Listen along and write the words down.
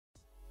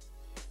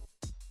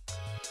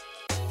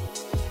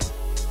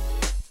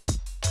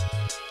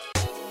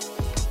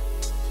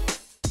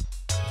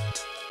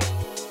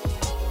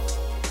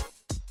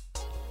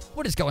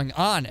What is going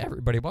on,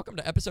 everybody? Welcome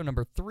to episode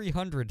number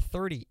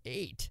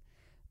 338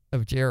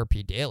 of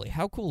JRP Daily.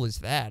 How cool is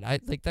that?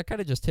 That kind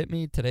of just hit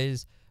me.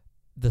 Today's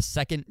the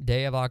second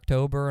day of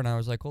October, and I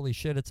was like, holy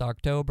shit, it's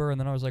October.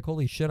 And then I was like,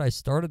 holy shit, I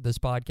started this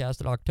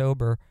podcast in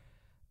October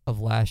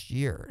of last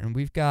year. And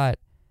we've got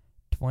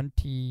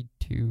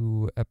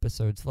 22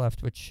 episodes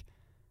left, which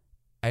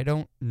I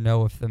don't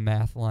know if the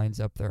math lines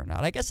up there or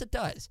not. I guess it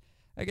does.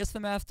 I guess the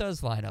math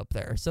does line up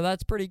there. So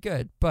that's pretty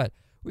good. But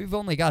we've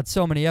only got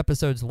so many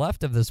episodes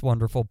left of this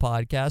wonderful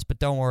podcast. But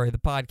don't worry, the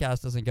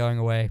podcast isn't going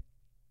away.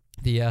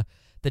 The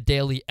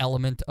daily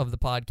element of the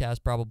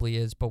podcast probably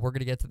is, but we're going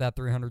to get to that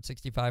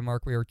 365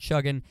 mark. We are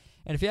chugging.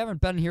 And if you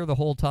haven't been here the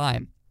whole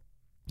time,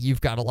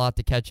 you've got a lot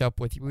to catch up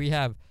with. We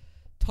have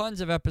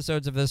tons of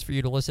episodes of this for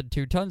you to listen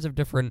to, tons of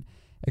different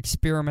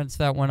experiments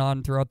that went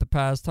on throughout the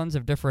past, tons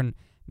of different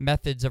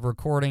methods of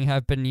recording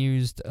have been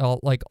used,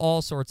 like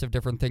all sorts of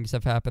different things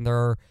have happened. There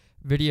are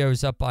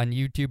videos up on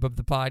YouTube of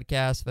the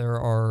podcast.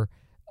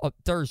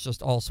 There's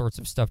just all sorts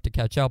of stuff to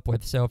catch up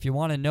with. So if you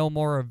want to know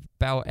more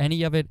about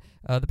any of it,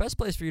 the best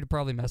place for you to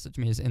probably message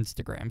me is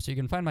Instagram. So you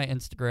can find my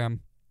Instagram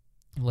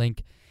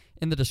link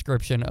in the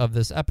description of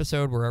this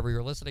episode, wherever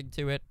you're listening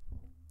to it.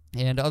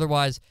 And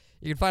otherwise,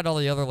 you can find all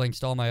the other links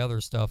to all my other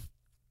stuff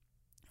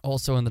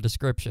also in the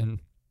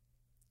description.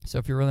 So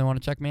if you really want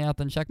to check me out,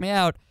 then check me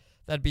out.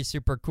 That'd be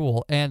super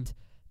cool. And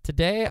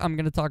today I'm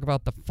going to talk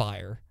about the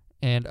fire.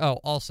 And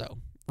also,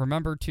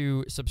 remember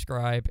to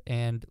subscribe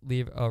and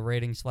leave a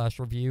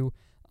rating/review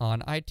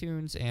on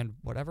iTunes and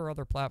whatever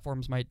other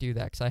platforms might do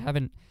that, because I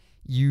haven't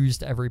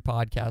used every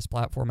podcast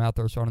platform out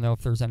there, so I don't know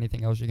if there's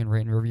anything else you can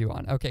rate and review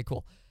on. Okay,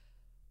 cool.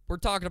 We're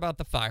talking about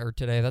the fire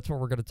today. That's what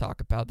we're going to talk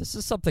about. This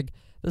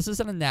is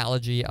an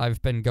analogy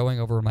I've been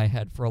going over in my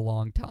head for a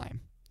long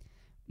time.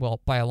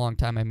 Well, by a long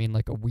time, I mean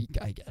like a week,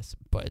 I guess,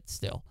 but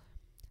still.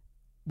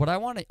 What I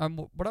want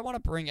to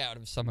bring out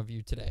of some of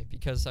you today,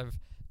 because I've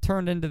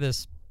turned into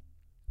this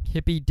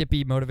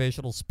hippy-dippy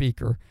motivational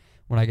speaker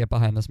when I get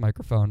behind this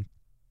microphone,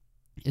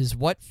 is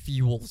what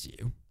fuels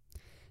you.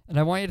 And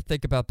I want you to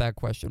think about that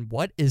question.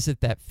 What is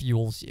it that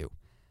fuels you?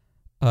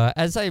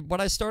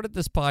 When I started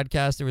this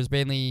podcast, it was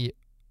mainly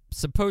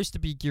supposed to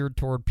be geared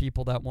toward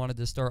people that wanted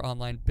to start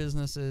online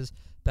businesses,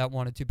 that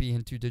wanted to be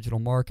into digital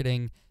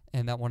marketing,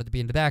 and that wanted to be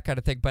into that kind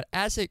of thing. But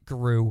as it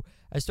grew,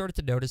 I started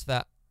to notice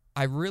that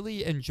I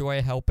really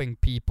enjoy helping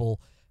people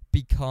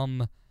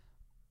become,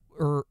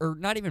 or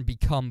not even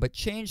become, but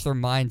change their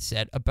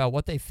mindset about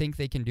what they think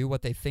they can do,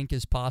 what they think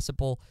is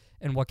possible,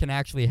 and what can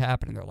actually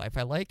happen in their life.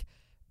 I like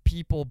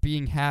people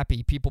being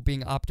happy, people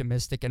being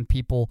optimistic, and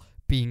people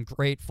being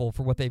grateful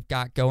for what they've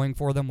got going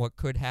for them, what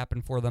could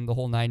happen for them, the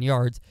whole 9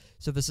 yards.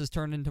 So this has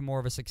turned into more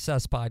of a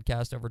success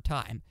podcast over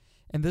time.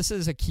 And this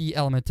is a key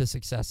element to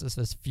success, is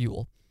this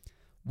fuel.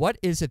 What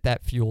is it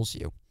that fuels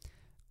you?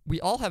 We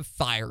all have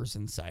fires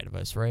inside of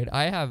us, right?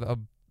 I have a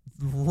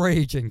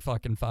raging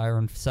fucking fire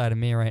inside of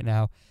me right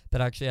now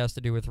that actually has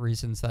to do with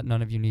reasons that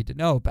none of you need to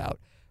know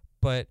about.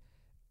 But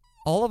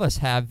all of us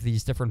have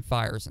these different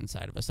fires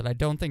inside of us, and I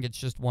don't think it's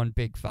just one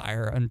big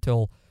fire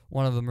until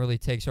one of them really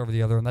takes over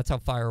the other, and that's how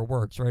fire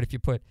works, right? If you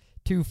put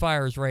two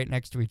fires right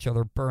next to each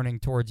other, burning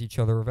towards each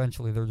other,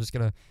 eventually they're just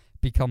going to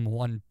become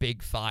one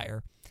big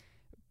fire.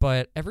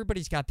 But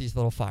everybody's got these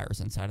little fires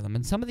inside of them.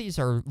 And some of these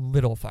are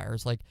little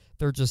fires. Like,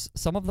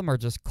 some of them are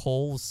just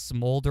coals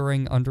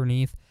smoldering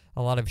underneath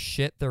a lot of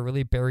shit. They're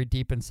really buried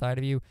deep inside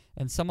of you.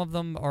 And some of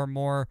them are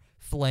more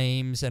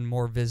flames and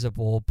more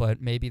visible, but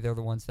maybe they're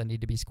the ones that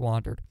need to be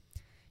squandered.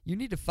 You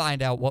need to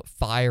find out what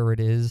fire it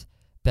is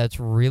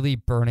that's really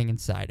burning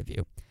inside of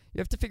you. You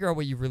have to figure out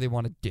what you really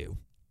want to do.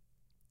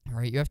 All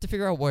right? You have to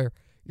figure out where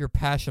your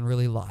passion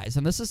really lies.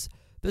 And this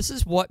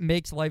is what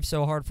makes life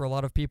so hard for a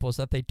lot of people, is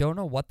that they don't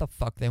know what the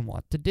fuck they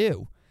want to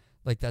do.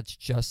 Like, that's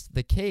just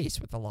the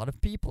case with a lot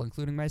of people,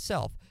 including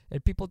myself.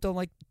 And people don't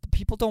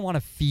want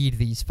to feed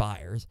these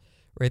fires,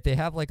 right? They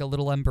have like a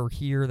little ember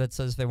here that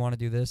says they want to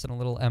do this, and a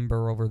little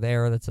ember over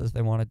there that says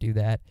they want to do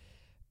that.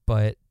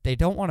 But they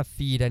don't want to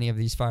feed any of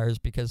these fires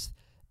because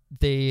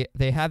they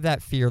have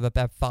that fear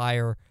that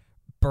fire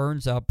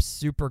burns up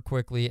super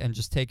quickly and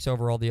just takes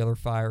over all the other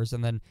fires,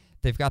 and then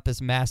they've got this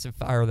massive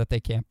fire that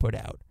they can't put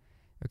out.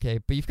 Okay,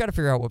 but you've got to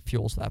figure out what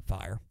fuels that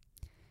fire.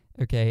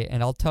 Okay,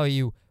 and I'll tell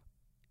you,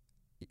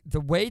 the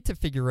way to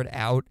figure it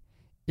out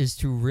is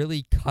to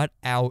really cut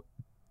out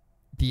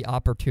the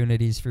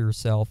opportunities for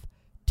yourself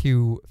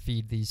to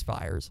feed these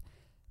fires.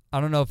 I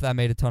don't know if that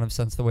made a ton of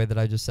sense the way that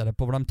I just said it,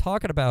 but what I'm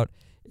talking about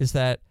is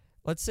that,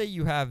 let's say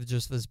you have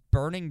just this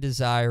burning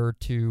desire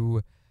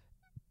to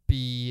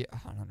be,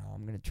 I don't know,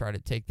 I'm going to try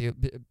to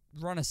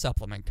run a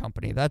supplement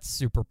company. That's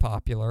super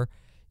popular.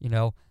 You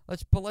know,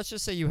 let's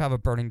just say you have a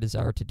burning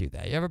desire to do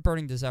that. You have a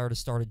burning desire to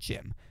start a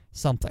gym,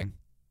 something.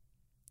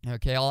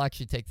 Okay, I'll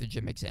actually take the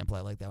gym example. I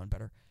like that one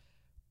better.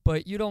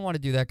 But you don't want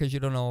to do that because you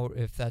don't know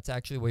if that's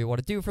actually what you want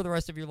to do for the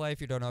rest of your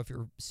life. You don't know if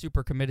you're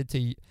super committed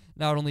to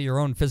not only your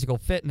own physical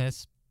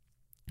fitness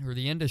or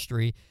the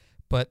industry,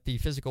 but the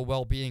physical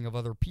well-being of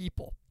other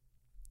people.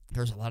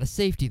 There's a lot of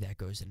safety that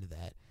goes into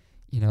that.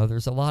 You know,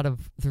 there's a lot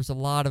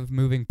of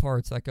moving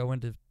parts that go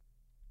into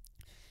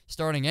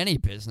starting any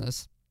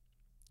business,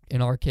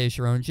 in our case,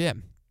 your own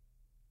gym.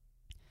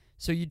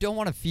 So you don't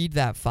want to feed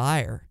that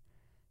fire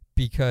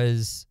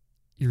because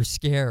you're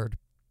scared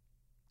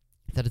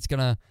that it's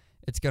gonna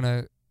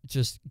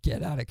just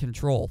get out of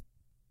control.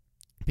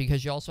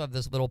 Because you also have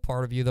this little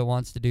part of you that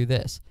wants to do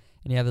this,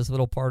 and you have this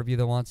little part of you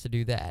that wants to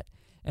do that.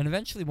 And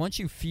eventually, once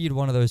you feed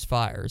one of those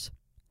fires,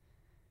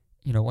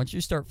 once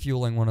you start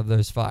fueling one of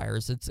those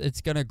fires,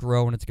 it's going to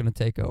grow and it's going to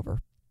take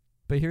over.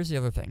 But here's the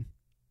other thing.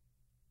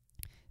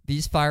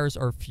 These fires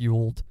are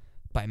fueled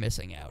by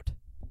missing out.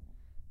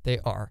 They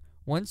are.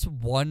 Once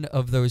one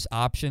of those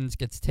options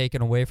gets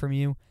taken away from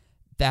you,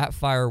 that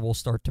fire will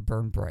start to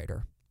burn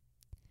brighter.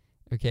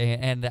 Okay,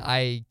 and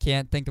I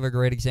can't think of a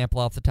great example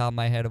off the top of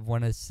my head of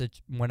when an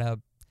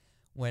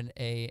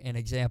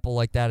example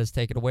like that is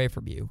taken away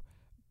from you.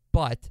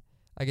 But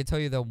I can tell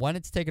you that when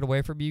it's taken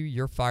away from you,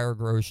 your fire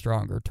grows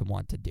stronger to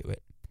want to do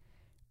it.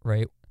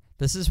 Right?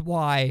 This is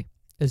why,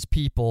 as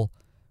people,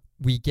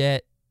 we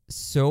get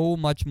so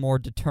much more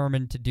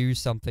determined to do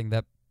something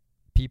that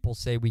people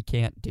say we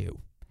can't do.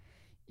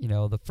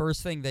 The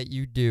first thing that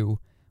you do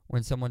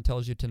when someone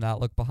tells you to not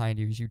look behind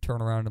you is you turn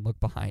around and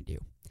look behind you.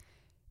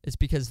 It's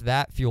because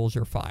that fuels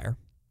your fire.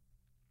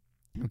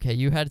 Okay,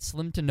 you had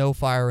slim to no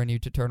fire in you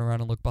to turn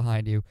around and look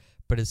behind you,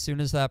 but as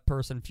soon as that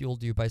person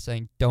fueled you by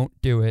saying don't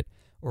do it,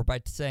 or by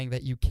saying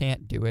that you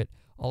can't do it,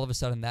 all of a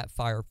sudden that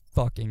fire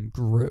fucking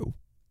grew.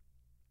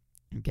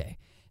 Okay,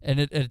 and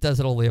it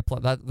doesn't only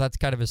apply. That's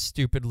kind of a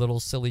stupid little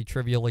silly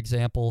trivial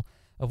example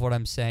of what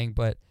I'm saying,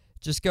 but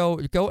just go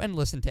and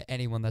listen to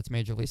anyone that's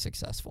majorly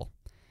successful,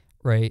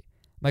 right?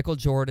 Michael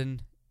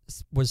Jordan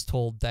was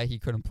told that he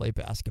couldn't play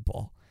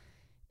basketball.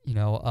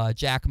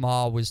 Jack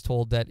Ma was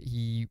told that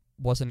he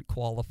wasn't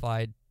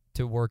qualified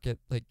to work at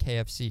like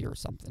KFC or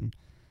something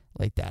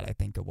like that, I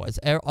think it was.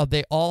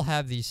 They all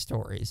have these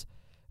stories,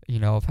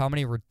 of how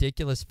many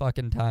ridiculous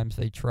fucking times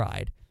they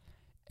tried.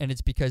 And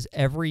it's because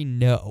every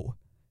no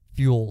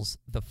fuels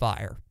the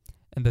fire.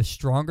 And the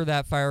stronger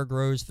that fire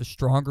grows, the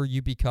stronger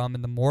you become,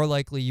 and the more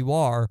likely you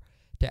are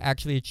to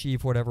actually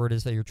achieve whatever it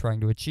is that you're trying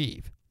to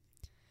achieve.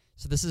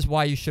 So this is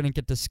why you shouldn't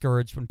get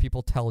discouraged when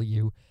people tell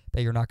you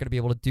that you're not going to be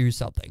able to do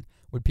something.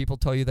 When people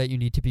tell you that you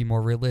need to be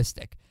more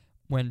realistic.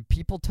 When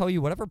people tell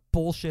you whatever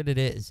bullshit it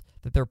is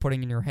that they're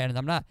putting in your head, and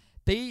I'm not,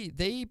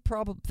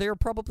 they're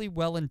probably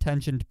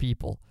well-intentioned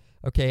people.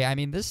 Okay, I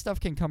mean, this stuff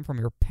can come from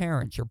your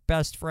parents, your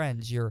best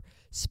friends, your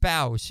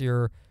spouse,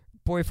 your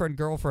boyfriend,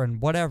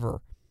 girlfriend,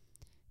 whatever.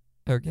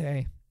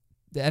 Okay,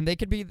 and they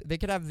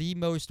could have the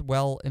most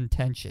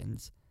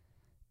well-intentions,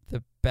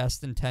 the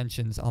best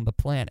intentions on the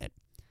planet,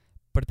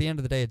 but at the end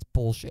of the day, it's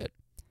bullshit.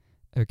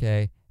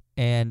 Okay,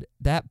 and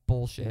that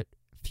bullshit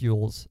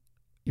fuels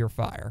your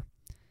fire.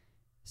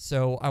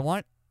 So I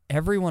want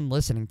everyone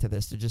listening to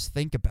this to just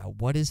think about,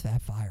 what is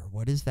that fire?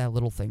 What is that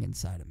little thing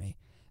inside of me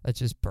that's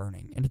just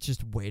burning and it's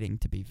just waiting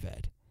to be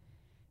fed?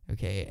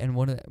 Okay, and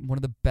one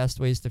of the best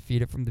ways to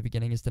feed it from the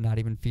beginning is to not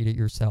even feed it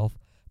yourself,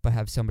 but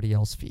have somebody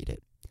else feed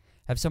it.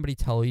 Have somebody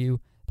tell you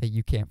that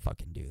you can't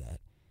fucking do that.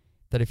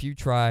 That if you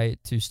try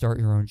to start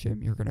your own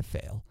gym, you're going to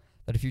fail.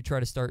 That if you try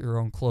to start your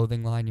own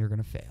clothing line, you're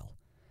going to fail.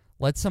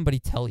 Let somebody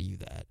tell you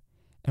that,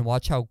 and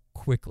watch how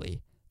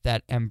quickly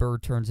that ember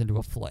turns into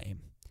a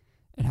flame,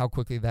 and how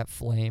quickly that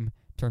flame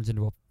turns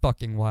into a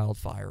fucking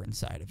wildfire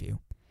inside of you,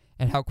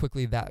 and how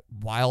quickly that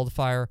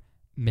wildfire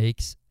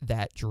makes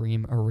that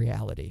dream a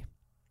reality.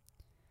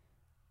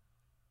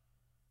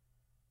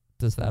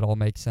 Does that all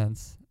make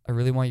sense? I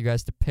really want you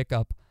guys to pick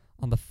up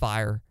on the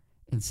fire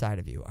inside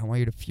of you. I want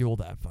you to fuel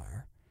that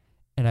fire,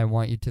 and I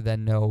want you to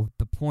then know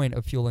the point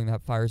of fueling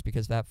that fire is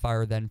because that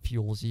fire then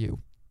fuels you.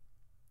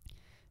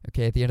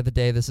 Okay, at the end of the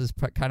day, this is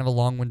kind of a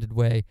long-winded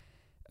way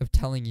of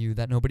telling you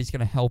that nobody's going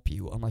to help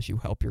you unless you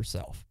help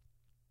yourself.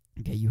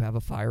 Okay, you have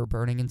a fire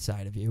burning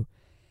inside of you,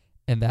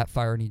 and that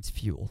fire needs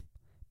fuel.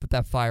 But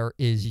that fire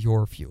is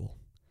your fuel.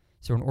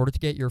 So in order to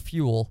get your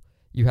fuel,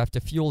 you have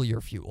to fuel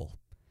your fuel.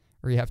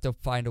 Or you have to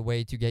find a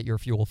way to get your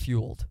fuel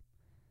fueled.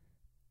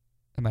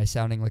 Am I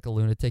sounding like a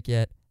lunatic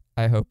yet?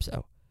 I hope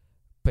so.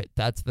 But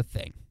that's the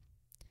thing.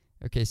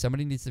 Okay,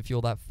 somebody needs to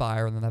fuel that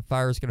fire, and then that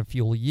fire is going to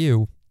fuel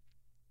you.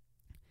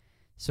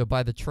 So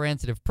by the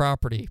transitive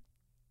property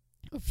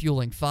of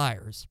fueling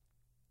fires,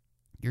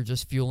 you're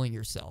just fueling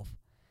yourself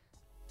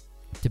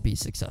to be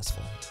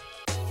successful.